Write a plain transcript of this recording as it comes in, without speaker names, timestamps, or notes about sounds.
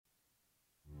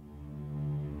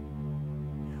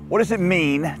What does it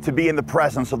mean to be in the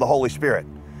presence of the Holy Spirit?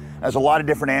 There's a lot of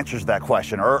different answers to that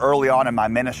question. Early on in my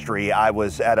ministry, I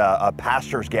was at a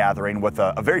pastor's gathering with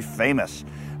a very famous,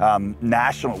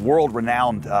 national,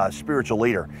 world-renowned spiritual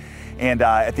leader. And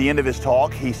at the end of his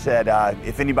talk, he said,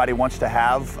 if anybody wants to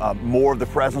have more of the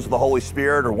presence of the Holy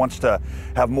Spirit or wants to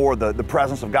have more of the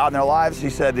presence of God in their lives, he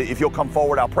said, if you'll come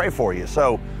forward, I'll pray for you.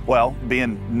 So, well,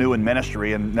 being new in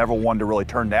ministry and never wanted to really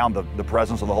turn down the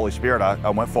presence of the Holy Spirit, I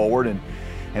went forward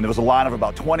and there was a line of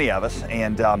about 20 of us,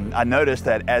 and I noticed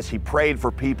that as he prayed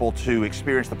for people to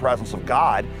experience the presence of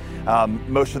God,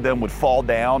 most of them would fall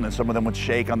down and some of them would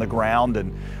shake on the ground,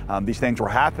 and these things were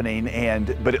happening.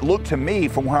 But it looked to me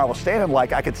from where I was standing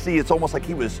like I could see it's almost like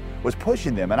he was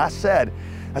pushing them. And I said,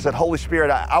 Holy Spirit,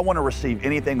 I want to receive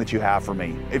anything that you have for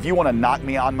me. If you want to knock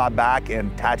me on my back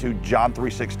and tattoo John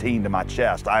 3:16 to my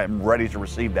chest, I am ready to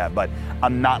receive that, but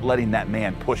I'm not letting that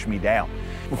man push me down.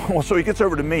 Well, so he gets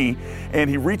over to me and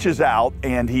he reaches out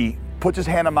and he puts his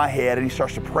hand on my head and he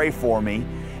starts to pray for me.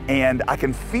 And I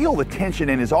can feel the tension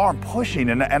in his arm pushing.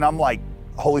 And I'm like,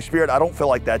 Holy Spirit, I don't feel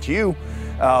like that's you.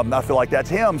 I feel like that's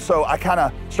him. So I kind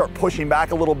of start pushing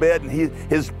back a little bit, and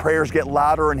his prayers get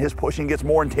louder and his pushing gets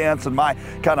more intense, and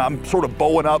I'm sort of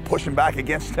bowing up, pushing back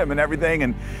against him and everything.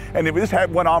 And this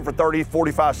went on for 30,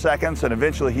 45 seconds. And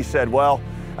eventually he said, well,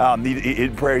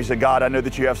 in prayer, he said, God, I know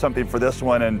that you have something for this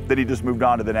one, and then he just moved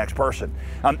on to the next person.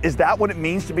 Is that what it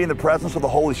means to be in the presence of the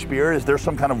Holy Spirit? Is there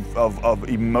some kind of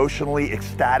emotionally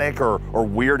ecstatic or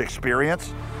weird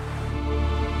experience?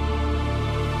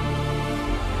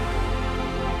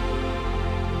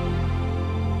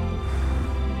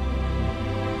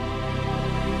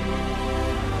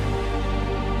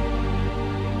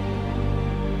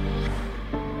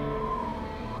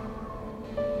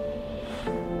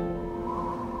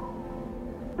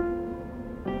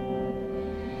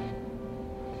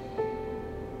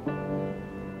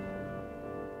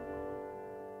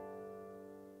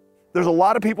 There's a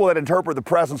lot of people that interpret the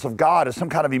presence of God as some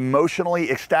kind of emotionally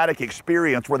ecstatic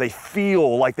experience where they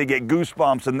feel like they get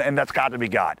goosebumps, and that's got to be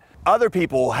God. Other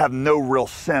people have no real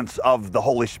sense of the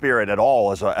Holy Spirit at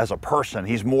all as a person.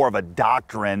 He's more of a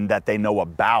doctrine that they know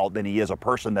about than he is a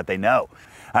person that they know.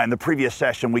 In the previous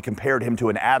session, we compared him to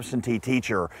an absentee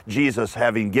teacher, Jesus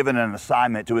having given an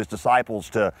assignment to his disciples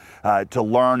to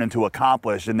learn and to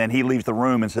accomplish, and then he leaves the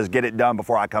room and says, get it done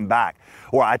before I come back.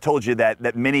 Or I told you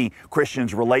that many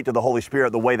Christians relate to the Holy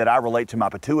Spirit the way that I relate to my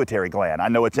pituitary gland. I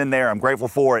know it's in there, I'm grateful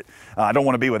for it, I don't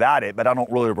want to be without it, but I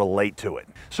don't really relate to it.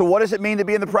 So what does it mean to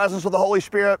be in the presence of the Holy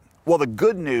Spirit? Well, the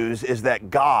good news is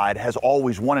that God has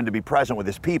always wanted to be present with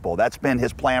his people. That's been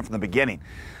his plan from the beginning.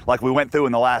 Like we went through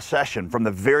in the last session, from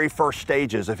the very first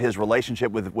stages of his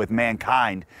relationship with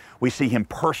mankind, we see him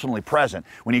personally present.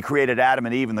 When he created Adam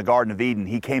and Eve in the Garden of Eden,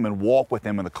 he came and walked with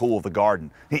them in the cool of the garden.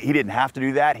 He didn't have to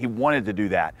do that. He wanted to do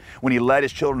that. When he led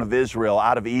his children of Israel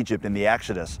out of Egypt in the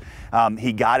Exodus,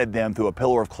 he guided them through a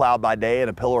pillar of cloud by day and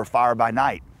a pillar of fire by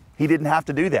night. He didn't have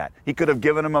to do that. He could have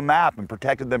given them a map and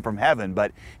protected them from heaven,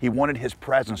 but he wanted his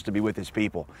presence to be with his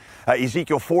people.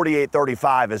 Ezekiel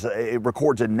 48:35 it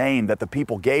records a name that the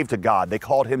people gave to God. They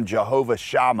called him Jehovah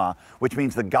Shammah, which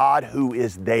means the God who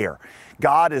is there.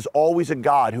 God is always a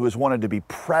God who has wanted to be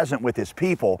present with his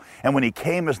people. And when he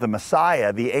came as the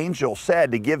Messiah, the angel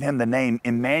said to give him the name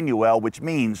Emmanuel, which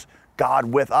means God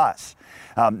with us.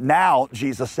 Now,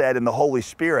 Jesus said in the Holy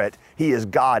Spirit, he is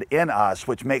God in us,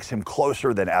 which makes him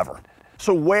closer than ever.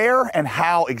 So where and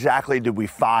how exactly do we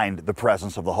find the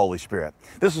presence of the Holy Spirit?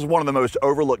 This is one of the most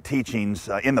overlooked teachings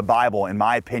in the Bible, in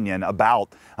my opinion,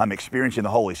 about experiencing the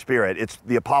Holy Spirit. It's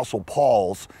the Apostle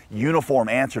Paul's uniform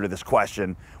answer to this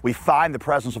question. We find the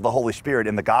presence of the Holy Spirit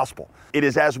in the gospel. It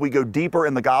is as we go deeper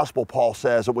in the gospel, Paul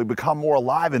says, that we become more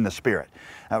alive in the Spirit.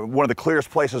 One of the clearest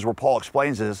places where Paul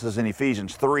explains this is in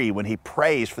Ephesians 3, when he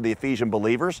prays for the Ephesian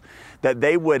believers, that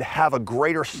they would have a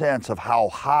greater sense of how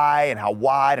high and how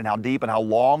wide and how deep and how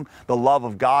long the love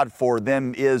of God for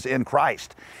them is in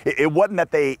Christ. It wasn't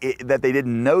that they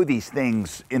didn't know these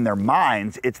things in their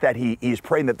minds, it's that he's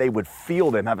praying that they would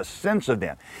feel them, have a sense of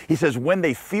them. He says when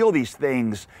they feel these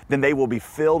things, then they will be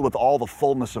filled with all the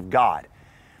fullness of God.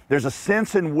 There's a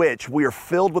sense in which we are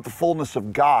filled with the fullness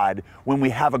of God when we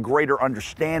have a greater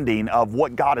understanding of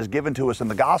what God has given to us in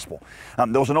the gospel.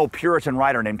 There was an old Puritan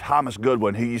writer named Thomas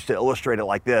Goodwin who used to illustrate it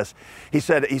like this. He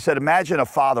said, imagine a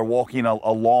father walking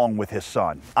along with his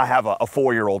son. I have a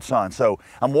 4-year-old son, so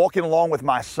I'm walking along with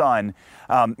my son.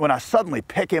 When I suddenly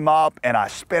pick him up and I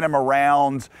spin him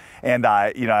around and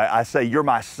I say, you're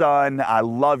my son, I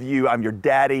love you, I'm your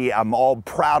daddy, I'm all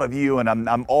proud of you, and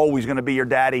I'm always going to be your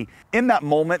daddy. In that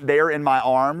moment there in my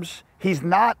arms, he's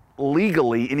not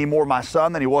legally any more my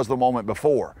son than he was the moment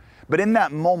before. But in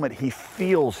that moment, he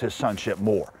feels his sonship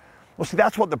more. Well, see,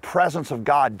 that's what the presence of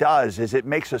God does, is it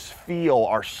makes us feel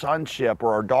our sonship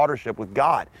or our daughtership with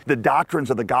God. The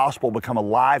doctrines of the gospel become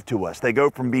alive to us. They go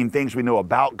from being things we know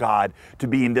about God to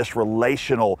being this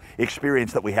relational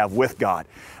experience that we have with God.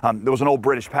 There was an old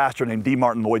British pastor named D.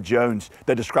 Martin Lloyd-Jones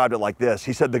that described it like this.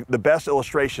 He said the best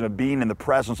illustration of being in the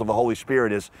presence of the Holy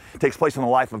Spirit takes place in the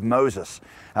life of Moses.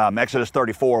 Exodus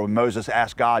 34, when Moses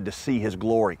asked God to see his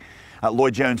glory.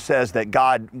 Lloyd-Jones says that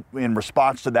God, in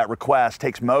response to that request,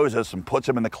 takes Moses and puts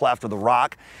him in the cleft of the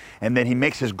rock, and then he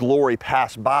makes his glory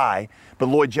pass by. But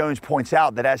Lloyd-Jones points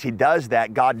out that as he does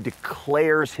that, God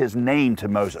declares his name to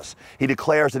Moses. He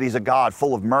declares that he's a God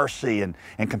full of mercy and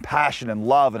compassion and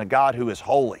love, and a God who is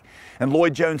holy. And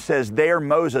Lloyd-Jones says there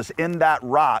Moses, in that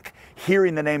rock,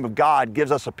 hearing the name of God,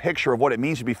 gives us a picture of what it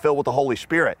means to be filled with the Holy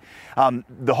Spirit.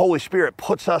 The Holy Spirit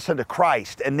puts us into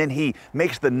Christ, and then he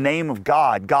makes the name of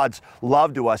God, God's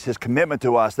love to us, his commitment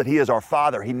to us, that he is our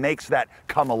Father. He makes that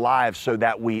come alive so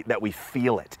that we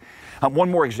feel it.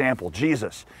 One more example,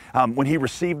 Jesus, when he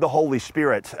received the Holy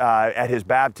Spirit at his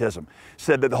baptism,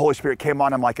 said that the Holy Spirit came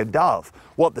on him like a dove.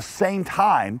 Well, at the same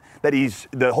time that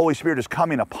the Holy Spirit is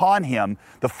coming upon him,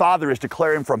 the Father is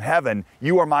declaring from heaven,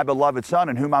 "You are my beloved Son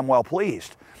in whom I'm well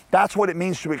pleased." That's what it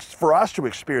means for us to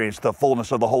experience the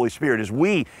fullness of the Holy Spirit, is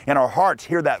we in our hearts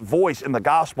hear that voice in the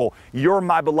gospel, "You're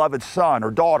my beloved son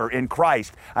or daughter in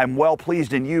Christ. I'm well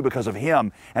pleased in you because of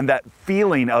him." And that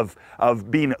feeling of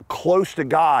being close to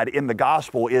God in the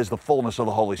gospel is the fullness of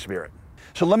the Holy Spirit.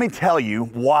 So let me tell you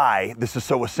why this is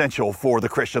so essential for the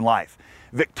Christian life.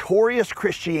 Victorious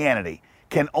Christianity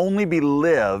can only be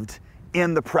lived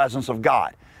in the presence of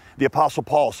God. The Apostle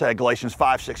Paul said, Galatians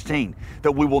 5:16,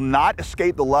 that we will not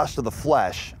escape the lust of the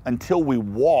flesh until we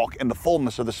walk in the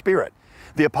fullness of the Spirit.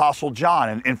 The Apostle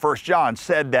John in 1 John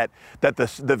said that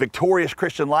the victorious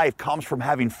Christian life comes from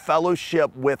having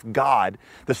fellowship with God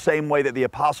the same way that the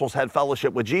apostles had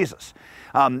fellowship with Jesus.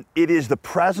 It is the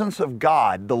presence of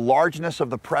God, the largeness of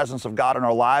the presence of God in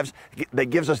our lives, that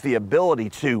gives us the ability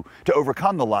to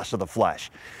overcome the lust of the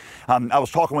flesh. I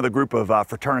was talking with a group of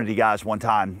fraternity guys one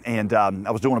time, and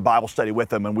I was doing a Bible study with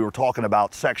them, and we were talking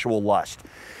about sexual lust.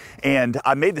 And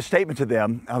I made the statement to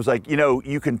them, I was like,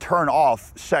 you can turn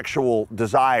off sexual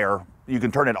desire. You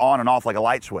can turn it on and off like a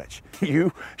light switch.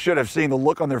 You should have seen the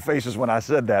look on their faces when I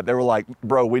said that. They were like,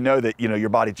 "Bro, we know that your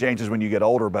body changes when you get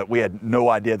older, but we had no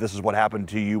idea this is what happened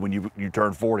to you when you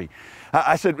turned 40.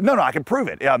 I said, no, I can prove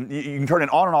it. You can turn it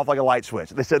on and off like a light switch.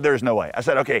 They said, "There's no way." I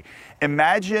said, "Okay,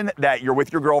 imagine that you're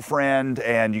with your girlfriend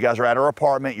and you guys are at her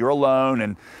apartment, you're alone,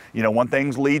 and one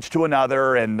thing leads to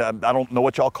another, and I don't know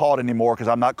what y'all call it anymore because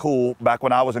I'm not cool. Back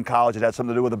when I was in college, it had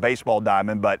something to do with a baseball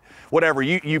diamond, but whatever,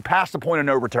 you pass the point of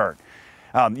no return.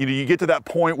 You get to that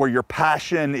point where your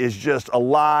passion is just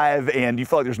alive and you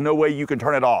feel like there's no way you can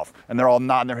turn it off." And they're all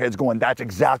nodding their heads going, "That's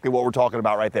exactly what we're talking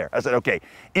about right there." I said, "Okay,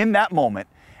 in that moment,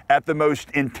 at the most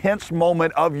intense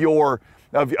moment of your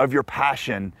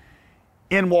passion,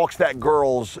 in walks that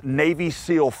girl's Navy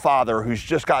SEAL father who's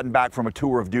just gotten back from a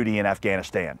tour of duty in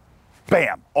Afghanistan.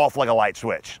 Bam, off like a light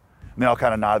switch." And they all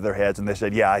kind of nodded their heads and they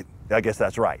said, "Yeah, I guess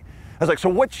that's right." I was like, so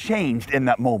what changed in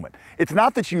that moment? It's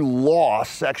not that you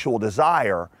lost sexual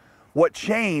desire. What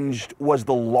changed was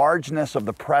the largeness of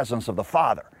the presence of the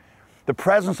Father. The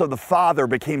presence of the Father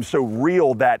became so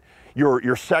real that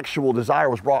your sexual desire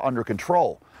was brought under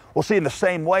control. Well, see, in the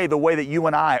same way, the way that you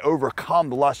and I overcome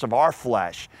the lust of our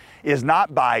flesh is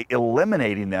not by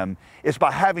eliminating them, it's by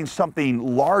having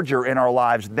something larger in our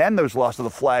lives than those lusts of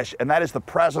the flesh, and that is the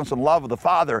presence and love of the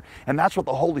Father, and that's what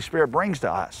the Holy Spirit brings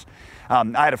to us.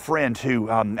 I had a friend who,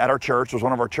 at our church, was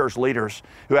one of our church leaders,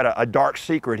 who had a dark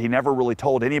secret he never really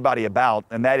told anybody about,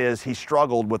 and that is he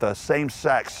struggled with a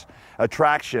same-sex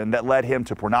attraction that led him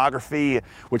to pornography,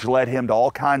 which led him to all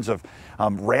kinds of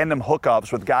random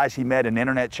hookups with guys he met in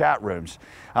internet chat rooms.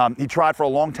 He tried for a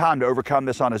long time to overcome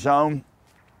this on his own.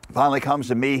 Finally comes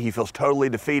to me, he feels totally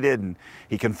defeated, and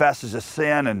he confesses his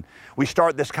sin, and we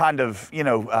start this kind of,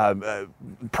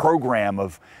 program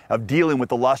of dealing with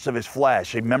the lust of his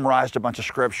flesh. He memorized a bunch of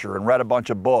scripture and read a bunch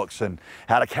of books and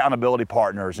had accountability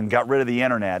partners and got rid of the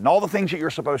internet and all the things that you're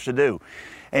supposed to do.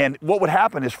 And what would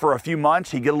happen is for a few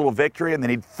months, he'd get a little victory and then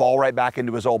he'd fall right back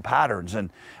into his old patterns. And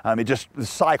the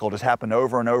cycle just happened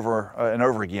over and over and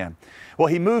over again. Well,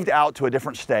 he moved out to a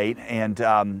different state, and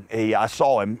I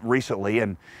saw him recently,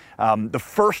 and the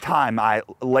first time I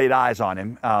laid eyes on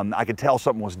him, I could tell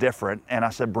something was different. And I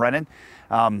said, "Brennan,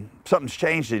 something's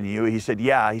changed in you." He said,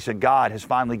 "Yeah." He said, "God has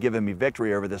finally given me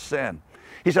victory over this sin."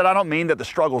 He said, I don't mean that the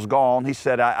struggle's gone. He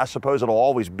said, I suppose it'll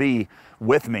always be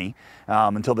with me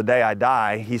until the day I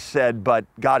die. He said, but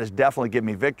God has definitely given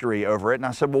me victory over it. And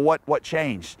I said, well, what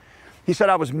changed? He said,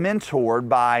 I was mentored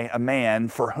by a man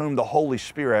for whom the Holy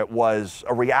Spirit was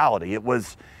a reality.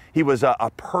 He was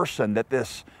a person that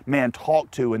this man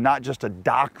talked to, and not just a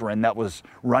doctrine that was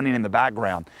running in the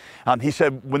background. He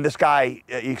said, when this guy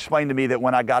he explained to me that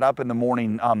when I got up in the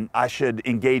morning, I should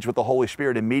engage with the Holy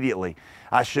Spirit immediately.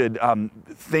 I should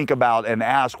think about and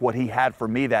ask what he had for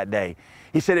me that day.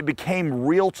 He said it became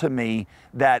real to me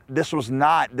that this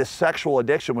sexual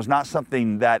addiction was not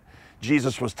something that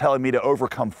Jesus was telling me to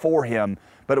overcome for him,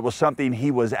 but it was something he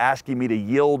was asking me to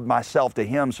yield myself to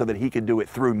him so that he could do it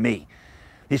through me.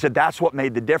 He said that's what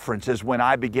made the difference, is when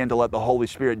I began to let the Holy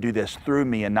Spirit do this through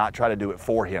me and not try to do it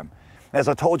for him. As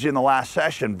I told you in the last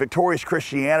session, victorious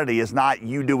Christianity is not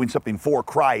you doing something for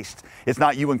Christ. It's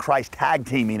not you and Christ tag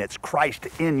teaming. It's Christ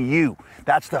in you.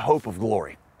 That's the hope of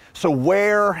glory. So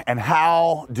where and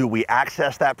how do we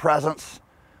access that presence?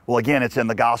 Well, again, it's in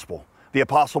the gospel. The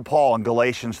Apostle Paul in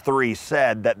Galatians 3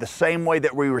 said that the same way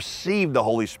that we receive the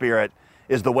Holy Spirit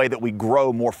is the way that we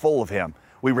grow more full of him.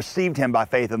 We received him by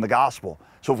faith in the gospel.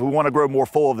 So if we want to grow more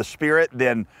full of the Spirit,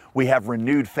 then we have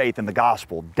renewed faith in the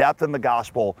gospel. Depth in the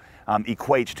gospel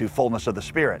equates to fullness of the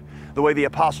Spirit. The way the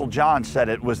Apostle John said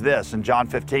it was this in John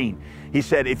 15. He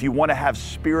said, if you want to have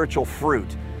spiritual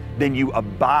fruit, then you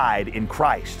abide in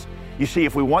Christ. You see,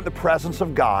 if we want the presence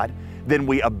of God, then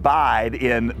we abide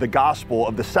in the gospel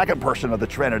of the second person of the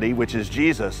Trinity, which is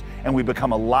Jesus, and we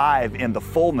become alive in the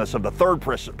fullness of the third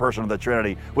person of the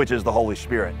Trinity, which is the Holy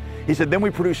Spirit. He said, then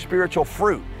we produce spiritual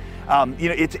fruit.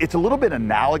 It's a little bit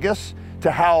analogous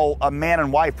to how a man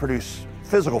and wife produce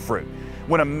physical fruit.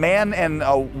 When a man and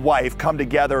a wife come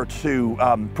together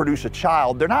to produce a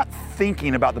child, they're not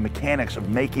thinking about the mechanics of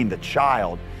making the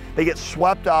child. They get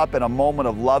swept up in a moment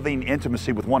of loving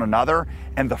intimacy with one another,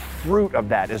 and the fruit of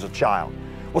that is a child.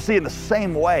 Well, see, in the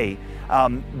same way,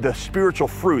 the spiritual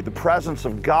fruit, the presence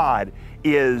of God,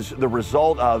 is the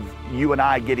result of you and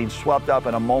I getting swept up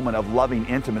in a moment of loving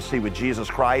intimacy with Jesus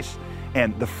Christ.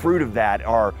 And the fruit of that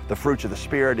are the fruits of the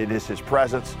Spirit. It is his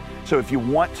presence. So if you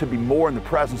want to be more in the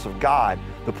presence of God,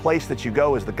 the place that you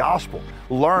go is the gospel.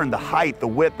 Learn the height, the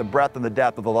width, the breadth, and the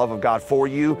depth of the love of God for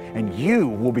you, and you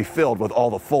will be filled with all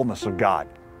the fullness of God.